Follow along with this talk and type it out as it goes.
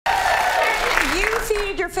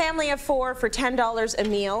family of 4 for $10 a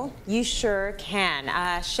meal? You sure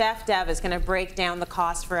can. Chef Dev is going to break down the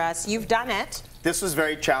cost for us. You've done it. This was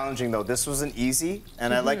very challenging, though. This wasn't easy,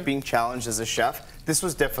 and I like being challenged as a chef. This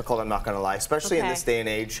was difficult, I'm not going to lie, especially in this day and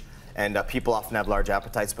age. And people often have large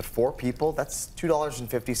appetites, but 4 people, that's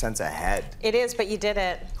 $2.50 a head. It is, but you did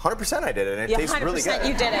it. 100% I did it, and it tastes really good. 100%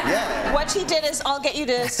 you did it. Yeah. What she did is, I'll get you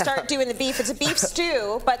to start doing the beef. It's a beef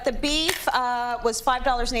stew, but the beef was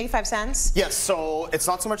 $5.85. Yes, so it's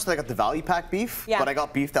not so much that I got the value pack beef, but I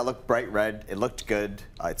got beef that looked bright red. It looked good.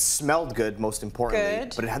 It smelled good, most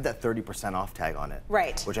importantly. But it had that 30% off tag on it.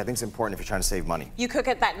 Right. Which I think is important if you're trying to save money. You cook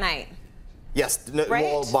it that night. Yes,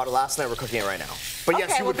 well, bought it last night, we're cooking it right now. But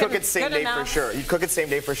yes, you would cook it same day for sure. You cook it same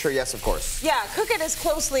day for sure, yes, of course. Yeah, cook it as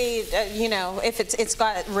closely, you know, if it's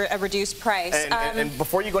got a reduced price. And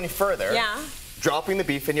before you go any further, dropping the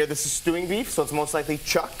beef in here, this is stewing beef, so it's most likely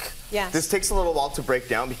chuck. Yes. This takes a little while to break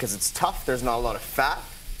down because it's tough, there's not a lot of fat,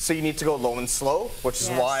 so you need to go low and slow, which is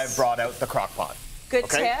why I brought out the crock pot. Good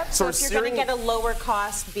tip. So if you're going to get a lower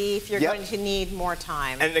cost beef, you're going to need more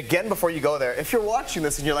time. And again, before you go there, if you're watching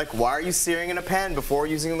this and you're like, why are you searing in a pan before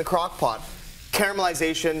using the crock pot?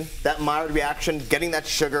 Caramelization, that mild reaction, getting that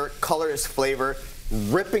sugar, color is flavor,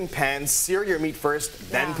 ripping pan, sear your meat first,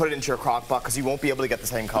 then put it into your crock pot because you won't be able to get the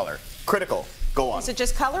same color. Critical. Go on. Is it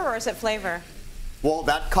just color or is it flavor? Well,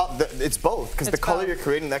 it's both because the color you're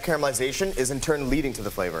creating, that caramelization, is in turn leading to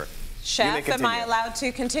the flavor. Chef, am I allowed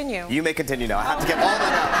to continue? You may continue now. I have to get all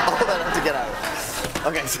that out. All that I have to get out.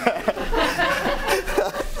 Okay.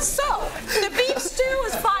 So, the beef stew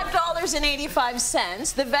is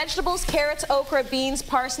 $5.85. The vegetables, carrots, okra, beans,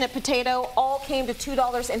 parsnip, potato, all came to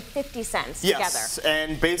 $2.50 together. Yes,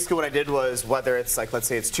 and basically what I did was, whether it's like, let's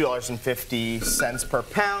say it's $2.50 per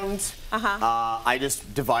pound, I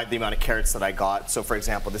just divide the amount of carrots that I got. So for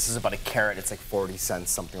example, this is about a carrot, it's like 40 cents,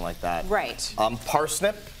 something like that. Right.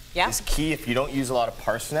 Parsnip is key. If you don't use a lot of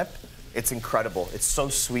parsnip, it's incredible. It's so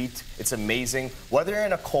sweet. It's amazing. Whether you're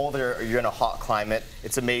in a cold or you're in a hot climate,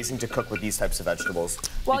 it's amazing to cook with these types of vegetables.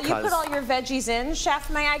 Well, you put all your veggies in. Chef,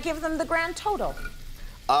 may I give them the grand total?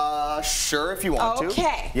 Sure, if you want to.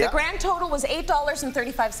 Okay. The grand total was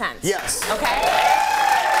 $8.35. Yes. Okay?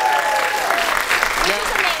 Which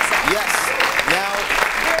is amazing. Yes. Now,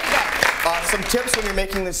 some tips when you're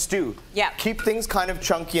making this stew. Keep things kind of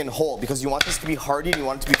chunky and whole because you want this to be hearty and you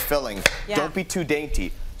want it to be filling. Don't be too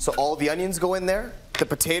dainty. So all the onions go in there. The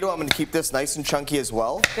potato, I'm going to keep this nice and chunky as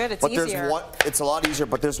well. Good, it's easier. It's a lot easier,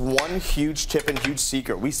 but there's one huge tip and huge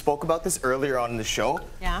secret. We spoke about this earlier on in the show.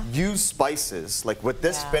 Use spices. Like with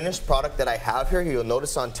this finished product that I have here, you'll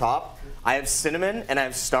notice on top, I have cinnamon and I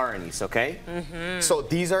have star anise, okay? So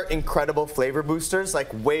these are incredible flavor boosters.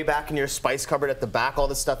 Like way back in your spice cupboard at the back, all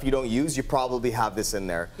the stuff you don't use, you probably have this in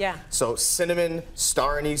there. So cinnamon,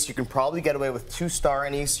 star anise, you can probably get away with 2 star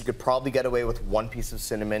anise. You could probably get away with 1 piece of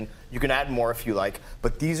cinnamon. You can add more if you like,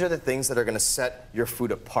 but these are the things that are gonna set your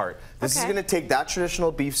food apart. This is gonna take that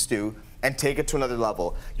traditional beef stew and take it to another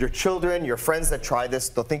level. Your children, your friends that try this,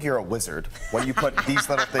 they'll think you're a wizard when you put these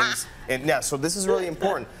little things in. Yeah, so this is really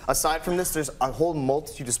important. Aside from this, there's a whole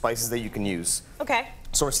multitude of spices that you can use.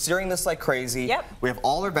 So we're searing this like crazy. We have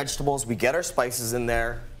all our vegetables, we get our spices in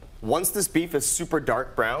there. Once this beef is super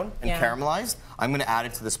dark brown and caramelized, I'm gonna add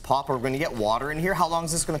it to this pot, but we're gonna get water in here. How long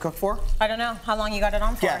is this gonna cook for? I don't know. How long you got it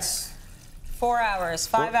on for? Yes. 4 hours,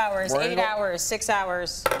 5 hours, 8 hours, 6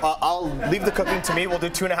 hours. I'll leave the cooking to me. We'll do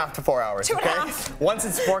 2.5 to 4 hours. 2.5. Once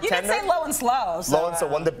it's pork tender. You did say low and slow. So low and slow.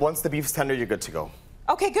 Once the beef's tender, you're good to go.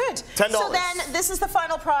 Okay, good. $10. So then, this is the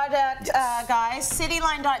final product, guys.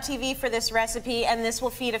 Cityline.tv for this recipe, and this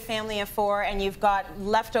will feed a family of 4, and you've got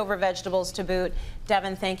leftover vegetables to boot.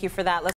 Devan, thank you for that.